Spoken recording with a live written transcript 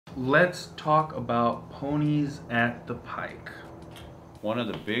let's talk about Ponies at the Pike. One of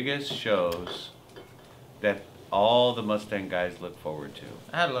the biggest shows that all the Mustang guys look forward to.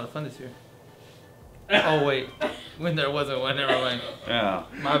 I had a lot of fun this year. Oh wait, when there wasn't one, never mind. Yeah.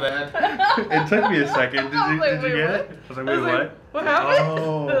 My bad. It took me a second. Did you get what? it? I was like, wait, what? What happened?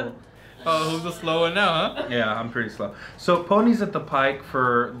 Oh. Oh, who's the slow one now, huh? Yeah, I'm pretty slow. So Ponies at the Pike,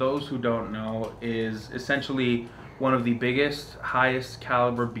 for those who don't know, is essentially one of the biggest, highest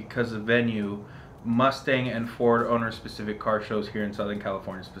caliber, because of venue, Mustang and Ford owner specific car shows here in Southern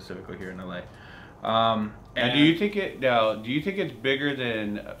California, specifically here in LA. And do you think it's bigger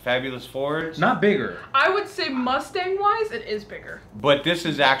than Fabulous Fords? Not bigger. I would say Mustang-wise, it is bigger. But this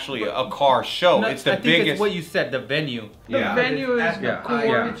is actually a car show. No, it's the I think biggest. it's what you said, the venue. The Yeah. venue is Yeah.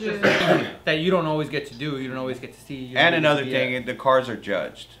 gorgeous. That you don't always get to do. You don't always get to see. You don't And always another get to thing, the cars are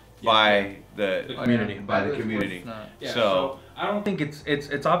judged by the community. By the community. It's not. Yeah, So I don't think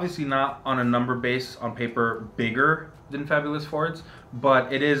it's obviously not on a number base on paper bigger than Fabulous Fords,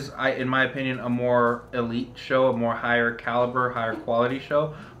 but it is, in my opinion, a more elite show, a more higher caliber, higher quality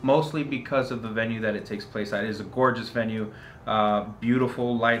show, mostly because of the venue that it takes place at. It is a gorgeous venue,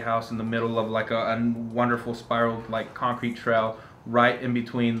 beautiful lighthouse in the middle of like a wonderful spiral like concrete trail right in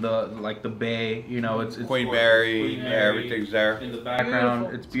between the bay. You know, it's Queen gorgeous. Mary, Queen yeah, Mary everything's there. in the background.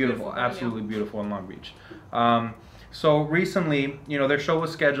 Beautiful. It's beautiful, Beautiful venue. absolutely beautiful in Long Beach. So recently, you know, their show was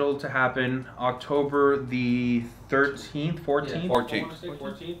scheduled to happen October the 13th, 14th?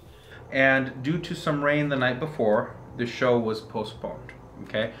 14th. And due to some rain the night before, the show was postponed,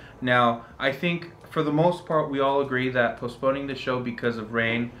 okay? Now, I think for the most part, we all agree that postponing the show because of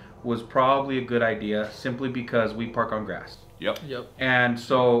rain was probably a good idea, simply because we park on grass. Yep. Yep. And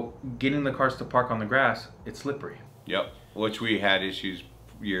so getting the cars to park on the grass, it's slippery. Yep. Which we had issues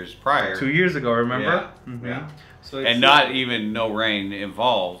years prior. 2 years ago, remember? Yeah. Mhm. Yeah. So And not even no rain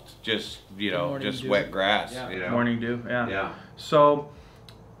involved, just morning just dew. wet grass. Yeah. You know? morning dew, yeah. Yeah. So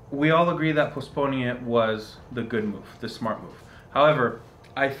we all agree that postponing it was the good move, the smart move. However,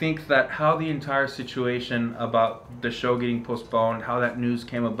 I think that how the entire situation about the show getting postponed, how that news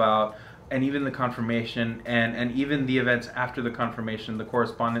came about, and even the confirmation, and even the events after the confirmation, the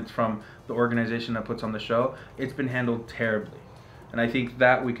correspondence from the organization that puts on the show, it's been handled terribly. And I think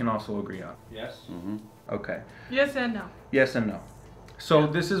that we can also agree on. Yes? Mm-hmm. Okay. Yes and no. Yes and no. So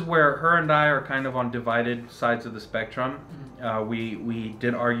this is where her and I are kind of on divided sides of the spectrum. We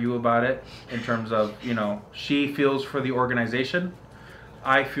did argue about it in terms of, you know, she feels for the organization.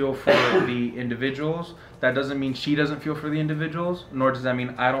 I feel for the individuals. That doesn't mean she doesn't feel for the individuals, nor does that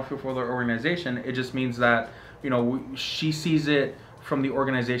mean I don't feel for the organization. It just means that, you know, she sees it from the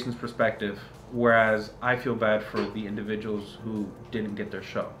organization's perspective, whereas I feel bad for the individuals who didn't get their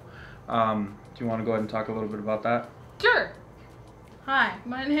show. Do you want to go ahead and talk a little bit about that? Sure. Hi,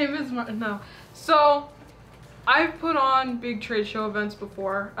 my name is No. So, I've put on big trade show events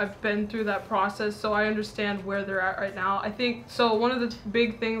before. I've been through that process, so I understand where they're at right now. I think, so one of the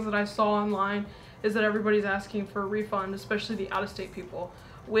big things that I saw online is that everybody's asking for a refund, especially the out-of-state people,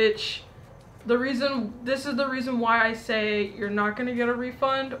 which this is the reason why I say you're not going to get a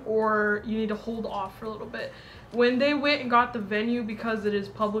refund, or you need to hold off for a little bit. When they went and got the venue, because it is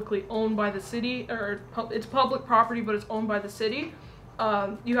publicly owned by the city, or it's public property but it's owned by the city,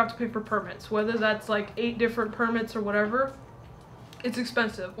 you have to pay for permits, whether that's like 8 different permits or whatever. It's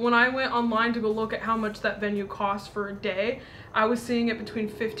expensive. When I went online to go look at how much that venue costs for a day, I was seeing it between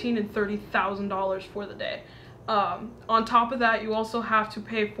 $15,000 and $30,000 for the day. On top of that, you also have to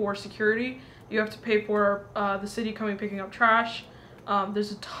pay for security. You have to pay for the city coming picking up trash.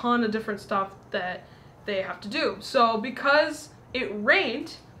 There's a ton of different stuff that they have to do. So because it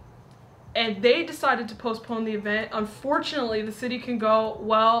rained and they decided to postpone the event, unfortunately the city can go,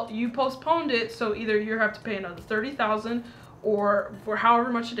 well, you postponed it, so either you have to pay another $30,000 or for however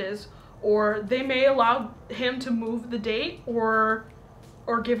much it is, or they may allow him to move the date or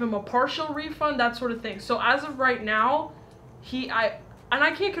give him a partial refund, that sort of thing. So as of right now, and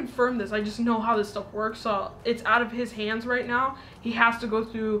I can't confirm this, I just know how this stuff works, so it's out of his hands right now. He has to go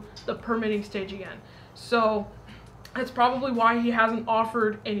through the permitting stage again. So that's probably why he hasn't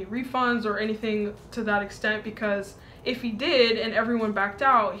offered any refunds or anything to that extent, because if he did and everyone backed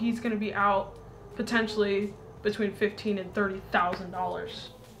out, he's going to be out potentially between $15,000 and $30,000.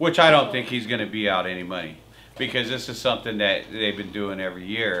 Which I don't think he's going to be out any money, because this is something that they've been doing every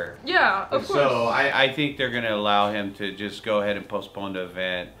year. Yeah, of course. So I think they're going to allow him to just go ahead and postpone the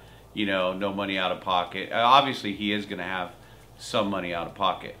event, you know, no money out of pocket. Obviously, he is going to have some money out of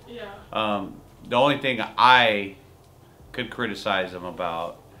pocket. Yeah. The only thing I could criticize him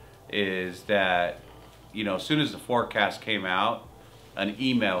about is that, you know, as soon as the forecast came out, an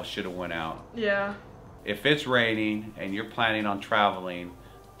email should have went out. Yeah. If it's raining and you're planning on traveling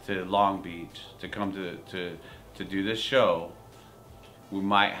to Long Beach to come to do this show, we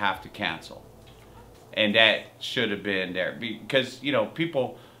might have to cancel. And that should have been there, because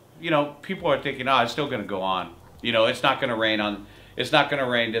people are thinking, oh, it's still going to go on. It's not going to rain it's not going to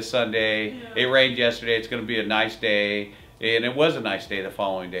rain this Sunday. Yeah. It rained yesterday. It's going to be a nice day, and it was a nice day the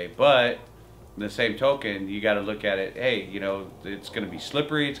following day. But in the same token, you got to look at it. Hey, it's going to be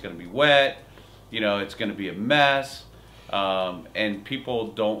slippery. It's going to be wet. It's going to be a mess, and people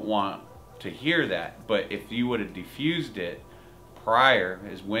don't want to hear that. But if you would have diffused it prior,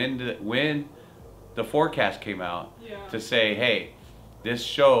 is when the forecast came out to say, hey, this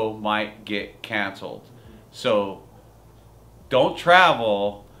show might get canceled. So don't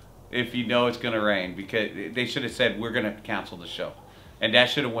travel if you know it's going to rain, because they should have said, we're going to cancel the show. And that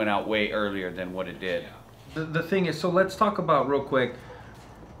should have went out way earlier than what it did. The thing is, so let's talk about real quick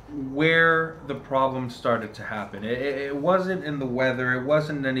where the problem started to happen. It wasn't in the weather. It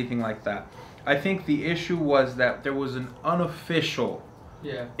wasn't anything like that. I think the issue was that there was an unofficial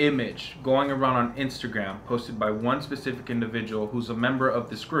image going around on Instagram posted by one specific individual who's a member of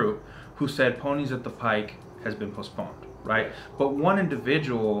this group, who said Ponies at the Pike has been postponed, right? But one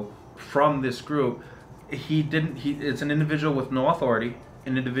individual from this group, it's an individual with no authority,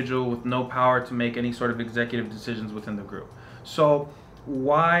 an individual with no power to make any sort of executive decisions within the group. So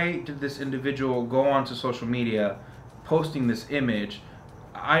why did this individual go onto social media posting this image?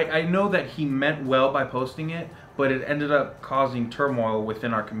 I know that he meant well by posting it, but it ended up causing turmoil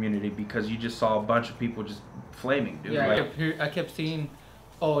within our community, because you just saw a bunch of people just flaming, dude. Yeah, I kept seeing,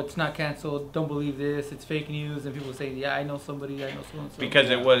 oh, it's not canceled, don't believe this, it's fake news, and people saying, yeah, I know somebody, I know so and so. Because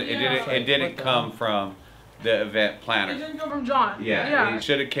it didn't come from the event planner. It didn't come from John. Yeah. It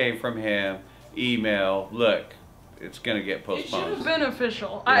should have came from him. Email, look, it's gonna get It postponed. should have been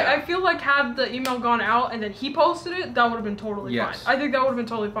official. Yeah. I feel like had the email gone out and then he posted it, that would have been totally fine. I think that would have been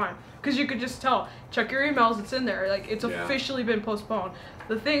totally fine. Because you could just tell, check your emails, it's in there. Like, it's officially been postponed.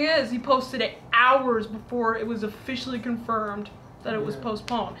 The thing is, he posted it hours before it was officially confirmed that it was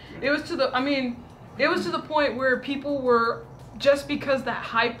postponed. It was to the point where people were, just because that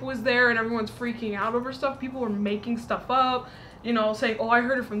hype was there and everyone's freaking out over stuff, people were making stuff up, saying, oh, I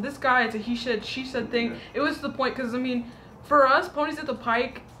heard it from this guy, it's a he said, she said thing. It was to the point, because, for us, Ponies at the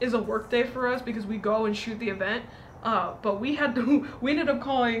Pike is a work day for us, because we go and shoot the event. But we ended up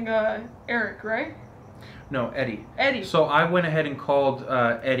calling Eric, right? No, Eddie. Eddie. So I went ahead and called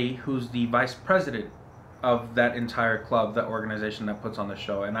Eddie, who's the vice president of that entire club, that organization that puts on the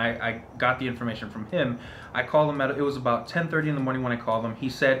show, and I got the information from him. I called him it was about 10:30 in the morning when I called him. He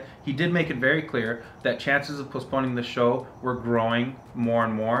said he did make it very clear that chances of postponing the show were growing more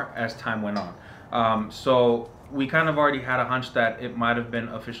and more as time went on. So we kind of already had a hunch that it might have been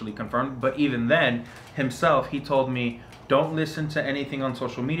officially confirmed, but even then, himself, he told me, don't listen to anything on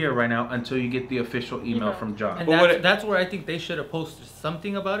social media right now until you get the official email from John. And that's where I think they should have posted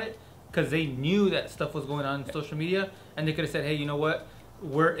something about it, because they knew that stuff was going on social media, and they could have said, hey, you know what?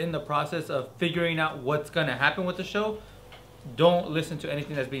 We're in the process of figuring out what's going to happen with the show. Don't listen to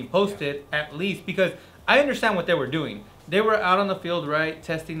anything that's being posted, at least, because I understand what they were doing. They were out on the field, right,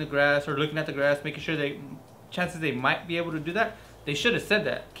 testing the grass or looking at the grass, making sure chances they might be able to do that. They should have said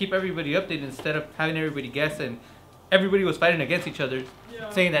that. Keep everybody updated instead of having everybody guess, and everybody was fighting against each other,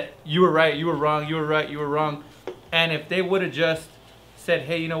 saying that you were right, you were wrong, you were right, you were wrong. And if they would have just said,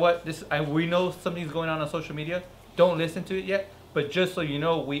 hey, you know what, we know something's going on social media, don't listen to it yet, but just so you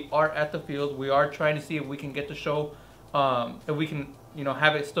know, we are at the field, we are trying to see if we can get the show, if we can,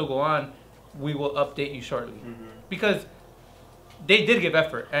 have it still go on, we will update you shortly. Because they did give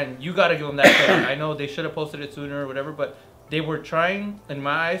effort, and you got to give them that credit. I know they should have posted it sooner or whatever, but they were trying, in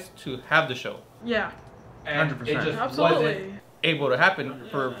my eyes, to have the show. Yeah. And 100%. it just Absolutely. wasn't able to happen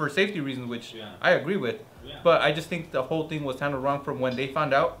for safety reasons, which I agree with. But I just think the whole thing was handled wrong from when they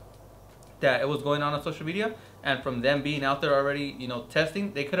found out that it was going on social media, and from them being out there already,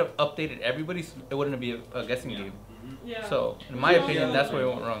 testing, they could have updated everybody so it wouldn't be a guessing game. Yeah. So, in my opinion, that's where it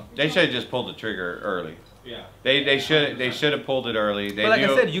went wrong. They should have just pulled the trigger early. Yeah. They should have pulled it early. They but like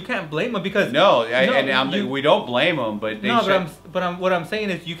I said, you can't blame them, because we don't blame them, but what I'm saying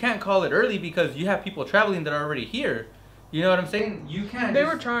is you can't call it early, because you have people traveling that are already here. You know what I'm saying? You can't. They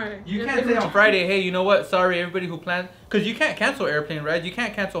were trying. You can't say on Friday, hey, you know what? Sorry, everybody who planned, because you can't cancel airplane rides. You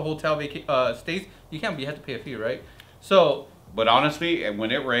can't cancel hotel stays. You can't. You have to pay a fee, right? So. But honestly,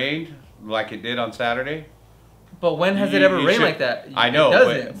 when it rained like it did on Saturday. But when has it ever rained like that? I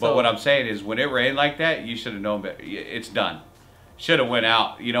know, but what I'm saying is, when it rained like that, you should have known better. It's done. Should have went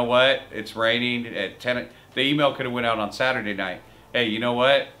out. You know what? It's raining at 10. The email could have went out on Saturday night. hey, you know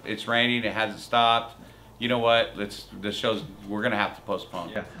what? It's raining. It hasn't stopped. You know what? We're gonna have to postpone.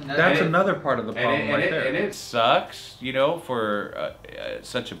 Yeah, that's another part of the problem there. And it sucks, you know, for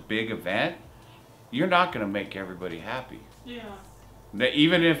such a big event. You're not gonna make everybody happy. Yeah.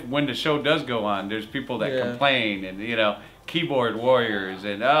 Even if when the show does go on, there's people that complain, and you know, keyboard warriors,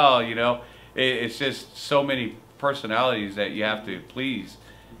 and you know, it's just so many personalities that you have to please.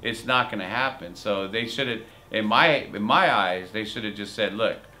 It's not gonna happen. So they should have, in my eyes, they should have just said,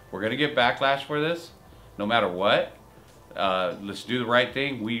 look, we're gonna get backlash for this. No matter what, let's do the right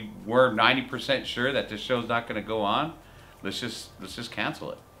thing. We're 90% sure that this show's not going to go on. Let's just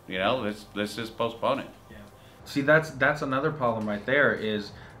cancel it. You know, let's just postpone it. Yeah. See, that's another problem right there.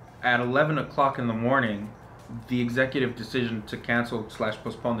 Is at 11 o'clock in the morning, the executive decision to cancel /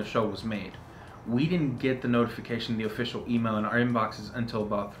 postpone the show was made. We didn't get the notification, the official email in our inboxes until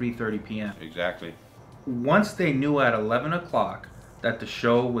about 3:30 p.m. Exactly. Once they knew at 11 o'clock that the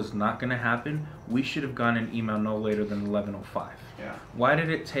show was not going to happen, we should have gotten an email no later than 11:05. Yeah. Why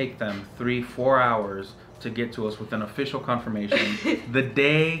did it take them 3-4 hours to get to us with an official confirmation the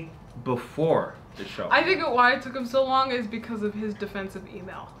day before the show? I think why it took him so long is because of his defensive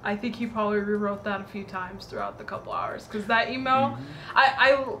email. I think he probably rewrote that a few times throughout the couple hours, because that email,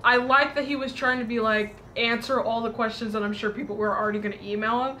 I like that he was trying to be like, answer all the questions that I'm sure people were already going to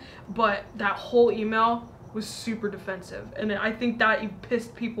email him, but that whole email was super defensive, and I think that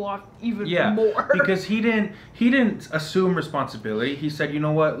pissed people off even more. Because he didn't assume responsibility. He said, you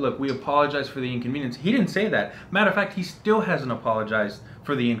know what, look, we apologize for the inconvenience. He didn't say that. Matter of fact, he still hasn't apologized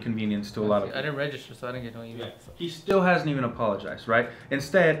for the inconvenience to a lot of people. I didn't register, so I didn't get no email. Yeah. He still hasn't even apologized, right?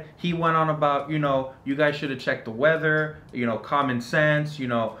 Instead, he went on about, you know, you guys should have checked the weather, you know, common sense, you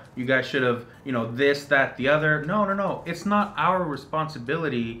know, you guys should have, you know, this, that, the other. No. It's not our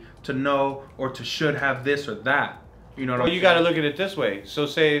responsibility to know or to should have this or that. You know what I'm saying? You got to look at it this way. So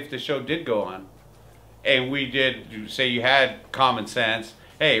say if the show did go on, and we did, say you had common sense,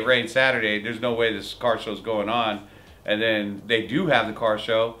 hey, it rained Saturday, there's no way this car show's going on, and then they do have the car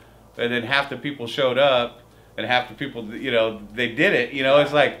show, and then half the people showed up, and half the people, you know, they did it. You know,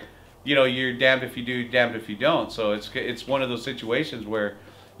 it's like, you know, you're damned if you do, damned if you don't. So it's one of those situations where,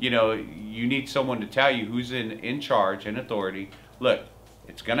 you know, you need someone to tell you who's in charge and authority. Look,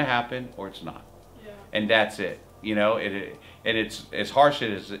 it's gonna happen or it's not, and that's it. You know, and it's as harsh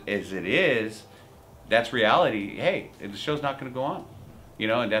as it is. That's reality. Hey, the show's not gonna go on. You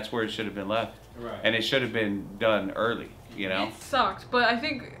know, and that's where it should have been left. Right. And it should have been done early. You know. It sucked, but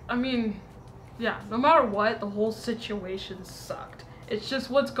I mean, yeah. No matter what, the whole situation sucked. It's just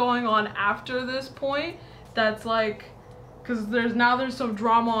what's going on after this point that's like, because there's some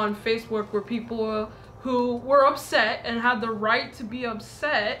drama on Facebook where people who were upset and had the right to be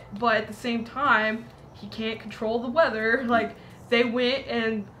upset, but at the same time, he can't control the weather. Like, they went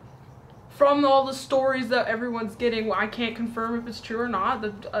and, from all the stories that everyone's getting, well, I can't confirm if it's true or not,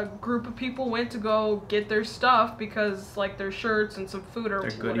 a group of people went to go get their stuff because, like, their shirts and some food or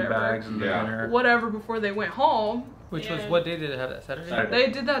their goodie whatever, bags and dinner, whatever, before they went home. Which was, what day did it have that? Saturday? They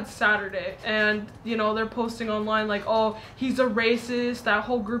did that Saturday, and you know, they're posting online like, oh, he's a racist, that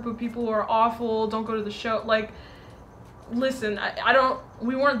whole group of people are awful, don't go to the show. Like, listen,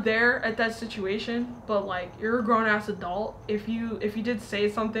 we weren't there at that situation, but like, you're a grown-ass adult. If you did say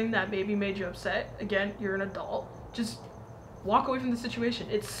something that maybe made you upset, again, you're an adult, just walk away from the situation.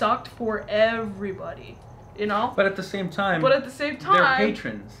 It sucked for everybody, you know? But at the same time, they're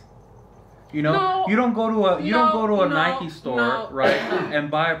patrons. You know, No. you don't go to a No. Nike store, No. right, and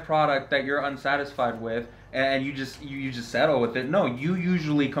buy a product that you're unsatisfied with, and you just settle with it. No, you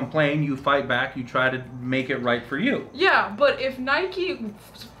usually complain, you fight back, you try to make it right for you. Yeah, but if Nike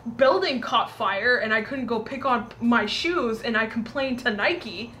building caught fire and I couldn't go pick on my shoes and I complained to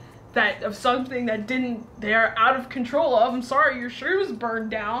Nike that of something that they're out of control of, I'm sorry, your shoes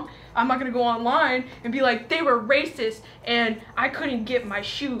burned down, I'm not gonna go online and be like, they were racist and I couldn't get my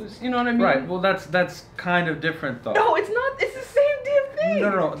shoes, you know what I mean? Right, well that's kind of different though. No, it's not, it's the same damn thing.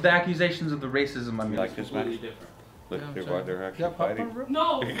 No, the accusations of the racism, I mean, Like this match? different. Look, Yeah, they're actually fighting.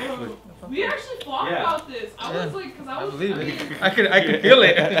 No, we actually fought about this. I was like, I believe it. I could feel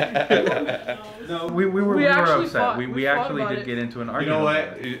it. No, we were actually upset. fought- we we fought actually about did it. get into an You argument. know what?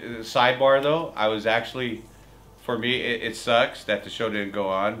 about it. Sidebar though, I was actually, for me, it sucks that the show didn't go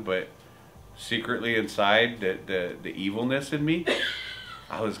on, but secretly inside, the evilness in me,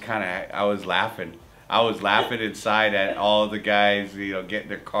 I was laughing. I was laughing inside at all the guys, you know, getting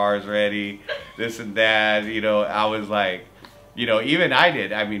their cars ready, this and that. You know, I was like, you know, even I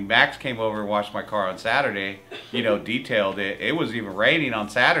did. I mean, Max came over and washed my car on Saturday, you know, detailed it. It was even raining on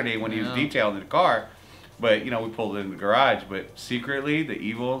Saturday when he was detailing the car. But, you know, we pulled it in the garage. But secretly, the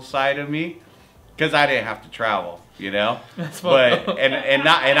evil side of me, because I didn't have to travel, you know? That's but fun. and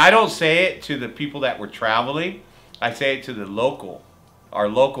I don't say it to the people that were traveling. I say it to our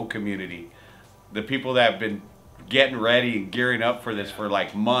local community. The people that have been getting ready and gearing up for this for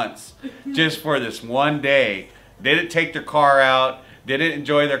like months, just for this one day. Didn't take their car out, didn't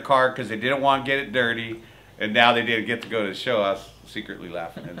enjoy their car because they didn't want to get it dirty, and now they didn't get to go to the show. I was secretly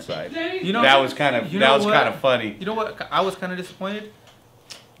laughing inside. You know, that was kind of funny. You know what? I was kind of disappointed.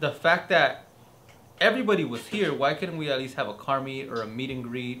 The fact that everybody was here. Why couldn't we at least have a car meet or a meet and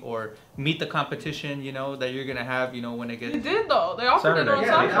greet or meet the competition? You know that you're gonna have. You know when it gets. They did though. They offered it on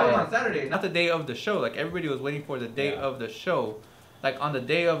Yeah, they Saturday. had it on Saturday, not the day of the show. Like everybody was waiting for the day of the show. Like on the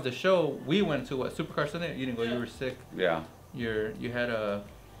day of the show, we went to what Supercar Sunday. You didn't go. You were sick. Yeah. You had a.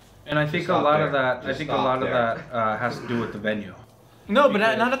 And I think a lot of that. I think a lot of that has to do with the venue. No, but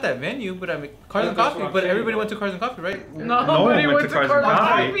not at that venue. But I mean, Cars and Coffee. But everybody went to Cars and Coffee, right? Nobody went to Cars and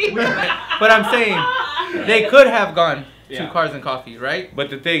Coffee. But I'm saying they could have gone to Cars and Coffee, right? But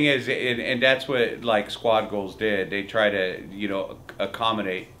the thing is, and that's what like Squad Goals did. They try to, you know,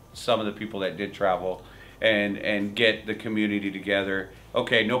 accommodate some of the people that did travel and get the community together.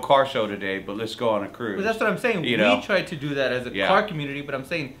 Okay, no car show today, but let's go on a cruise. But that's what I'm saying. We tried to do that as a car community, but I'm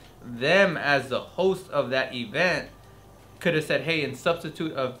saying them as the host of that event could have said, hey, in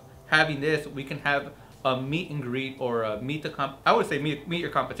substitute of having this, we can have a meet and greet or a meet the I would say meet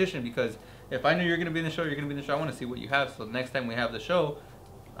your competition, because if I knew you're gonna be in the show, you're gonna be in the show. I want to see what you have. So next time we have the show,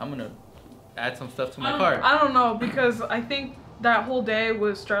 I'm gonna add some stuff to my car. I don't know, because I think that whole day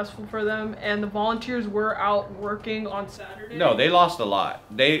was stressful for them, and the volunteers were out working on Saturday. No, they lost a lot.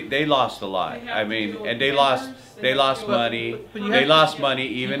 They lost a lot. I mean, and they lost money. They lost money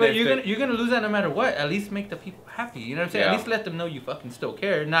even. But you're gonna lose that no matter what. At least make the people happy. You know what I'm saying? At least let them know you fucking still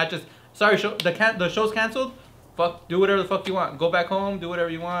care. Not just sorry, the show's canceled. Fuck, do whatever the fuck you want. Go back home. Do whatever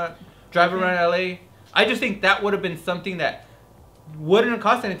you want. Drive around LA. I just think that would have been something that wouldn't have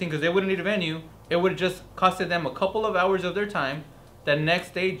cost anything because they wouldn't need a venue. It would have just costed them a couple of hours of their time the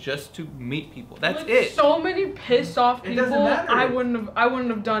next day just to meet people. That's it. So many pissed off people. It doesn't matter. I wouldn't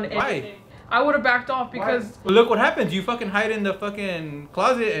have done anything. Why? I would have backed off because. Well, look what happens. You fucking hide in the fucking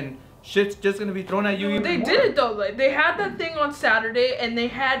closet and shit's just gonna be thrown at you. They did it though. Like they had that thing on Saturday and they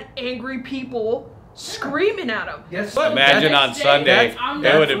had angry people screaming at them. Yes. But imagine on Sunday,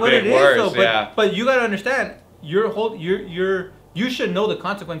 it would have been worse. But you gotta understand, you should know the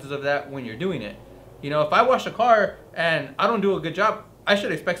consequences of that when you're doing it. You know, if I wash a car and I don't do a good job, I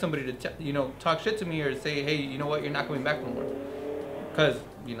should expect somebody to talk shit to me or say, hey, you know what, you're not coming back no more. Because,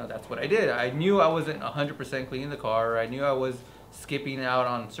 you know, that's what I did. I knew I wasn't 100% cleaning the car. I knew I was skipping out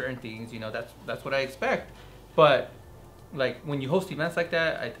on certain things. You know, that's what I expect. But, like, when you host events like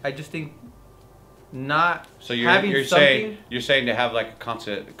that, I just think not so having you're saying to have like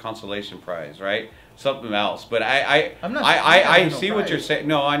a consolation prize, right? Something else. But I see what you're saying.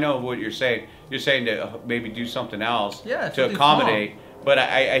 No, I know what you're saying. You're saying to maybe do something else to accommodate. Small. But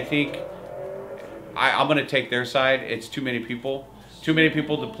I think I'm going to take their side. It's too many people. Too many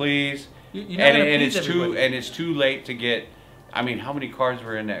people to please. And it's too late to get. I mean, how many cars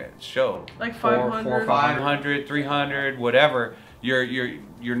were in that show? Like 500. 500, 300, whatever.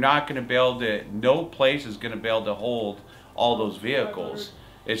 You're not going to be able to. No place is going to be able to hold all those vehicles.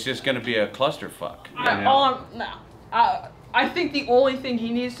 It's just going to be a clusterfuck. I think the only thing he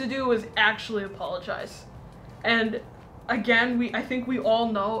needs to do is actually apologize. And again, I think we all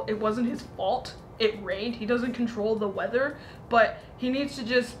know it wasn't his fault. It rained. He doesn't control the weather, but he needs to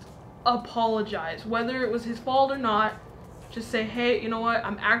just apologize. Whether it was his fault or not, just say, hey, you know what?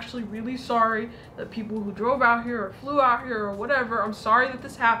 I'm actually really sorry that people who drove out here or flew out here or whatever, I'm sorry that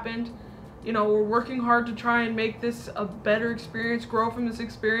this happened. You know, we're working hard to try and make this a better experience, grow from this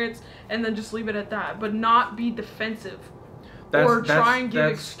experience, and then just leave it at that. But not be defensive or try and give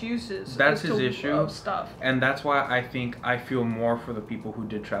excuses. That's his issue. Stuff. And that's why I think I feel more for the people who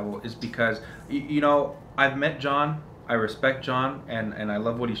did travel, is because, you know, I've met John. I respect John, and I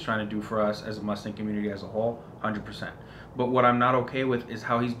love what he's trying to do for us as a Mustang community as a whole, 100%. But what I'm not okay with is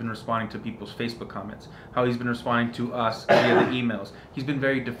how he's been responding to people's Facebook comments, how he's been responding to us via the emails. He's been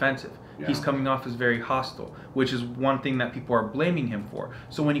very defensive. Yeah. He's coming off as very hostile, which is one thing that people are blaming him for.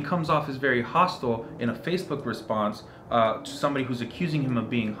 So when he comes off as very hostile in a Facebook response to somebody who's accusing him of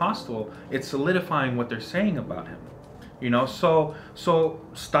being hostile, it's solidifying what they're saying about him. You know, so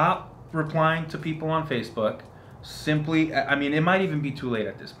stop replying to people on Facebook. Simply, I mean, it might even be too late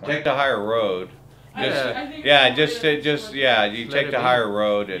at this point. Take the higher road. You take the higher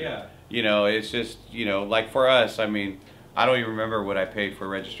road, and you know, it's just, you know, like for us, I mean, I don't even remember what I paid for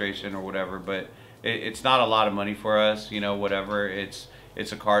registration or whatever, but it's not a lot of money for us, you know, whatever. It's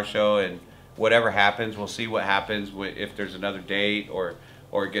a car show, and whatever happens, we'll see what happens if there's another date or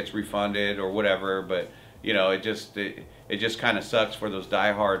it gets refunded or whatever. But you know, it just kind of sucks for those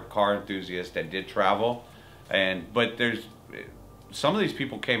diehard car enthusiasts that did travel, but there's some of these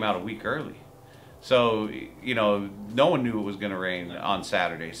people came out a week early, so you know, no one knew it was going to rain on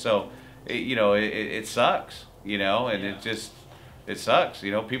Saturday. So you know, it sucks, you know, and it sucks,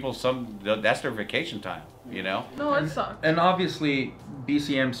 you know. People, that's their vacation time, you know. No, it sucks. And obviously,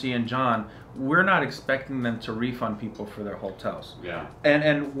 BCMC and John, we're not expecting them to refund people for their hotels. Yeah.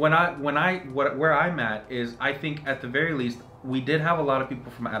 And where I'm at is, I think at the very least we did have a lot of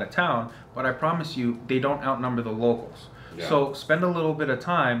people from out of town, but I promise you they don't outnumber the locals. Yeah. So spend a little bit of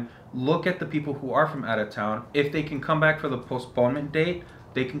time, look at the people who are from out of town. If they can come back for the postponement date,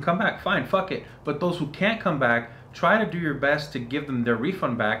 they can come back, fine, fuck it. But those who can't come back, try to do your best to give them their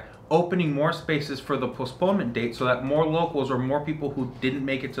refund back, opening more spaces for the postponement date so that more locals or more people who didn't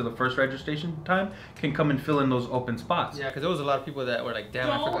make it to the first registration time can come and fill in those open spots. Yeah, because there was a lot of people that were like, damn,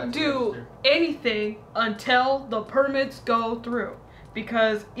 I forgot Don't to do register. anything until the permits go through.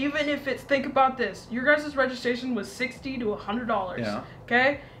 Because even if it's, think about this, your guys' registration was $60 to $100. Yeah.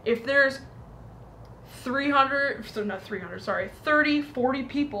 Okay? If there's 30, 40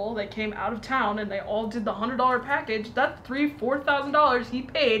 people that came out of town and they all did the $100 package, that's $4,000 he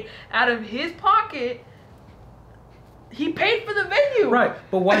paid out of his pocket. He paid for the venue. Right,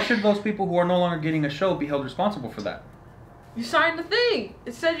 but why should those people who are no longer getting a show be held responsible for that? You signed the thing.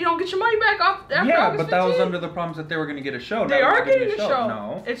 It said you don't get your money back off after Yeah, August but that was 15th. under the promise that they were going to get a show. They Now are they're getting a show.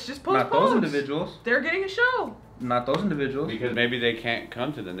 No, it's just postponed. not those individuals. They're getting a show. Not those individuals. Because maybe they can't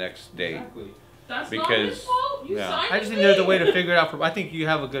come to the next date. Exactly. That's not his Because fault. You signed I just think there's a way to figure it out. I think you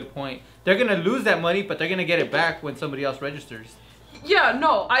have a good point. They're gonna lose that money, but they're gonna get it back when somebody else registers. Yeah,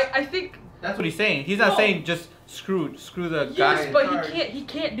 no, I think. That's what he's saying. He's not saying just screw the guy. Yes, but he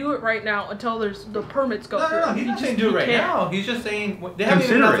can't do it right now until there's the permits go through. No, he's not saying do it right now. He's just saying they haven't even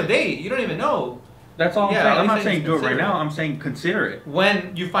Consider announced it. a date. You don't even know. That's all I'm Yeah, saying. all I'm he's not saying saying is do it right consider now. it. I'm saying consider it.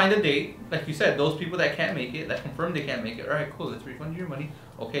 When you find a date, like you said, those people that can't make it, that confirm they can't make it, all right, cool, let's refund you your money.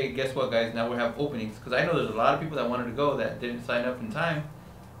 Okay, guess what, guys? Now we have openings. Because I know there's a lot of people that wanted to go that didn't sign up in time.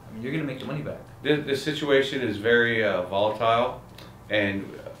 I mean, you're going to make your money back. The situation is very volatile, and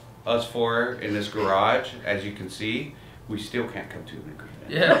us four in this garage, as you can see, we still can't come to an agreement.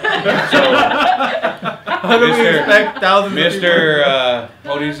 Yeah. So, How do we expect thousands of people? Mr.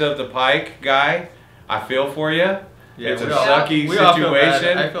 Ponies of the Pike guy, I feel for you. Yeah, it's a we all- sucky we all feel bad.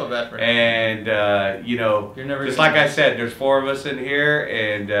 situation. I feel bad for him. And you know, You're never just gonna- like I said, there's 4 of us in here,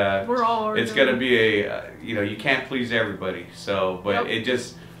 and We're all it's gonna be a you know, you can't please everybody. So, but it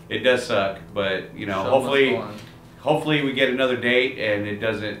does suck. But you know, Show hopefully. must go on. Hopefully we get another date and it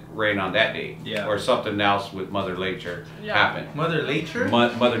doesn't rain on that date. Yeah. Or something else with Mother Nature Yeah. happen. Mother Nature?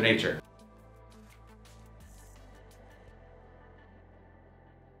 Mother Nature.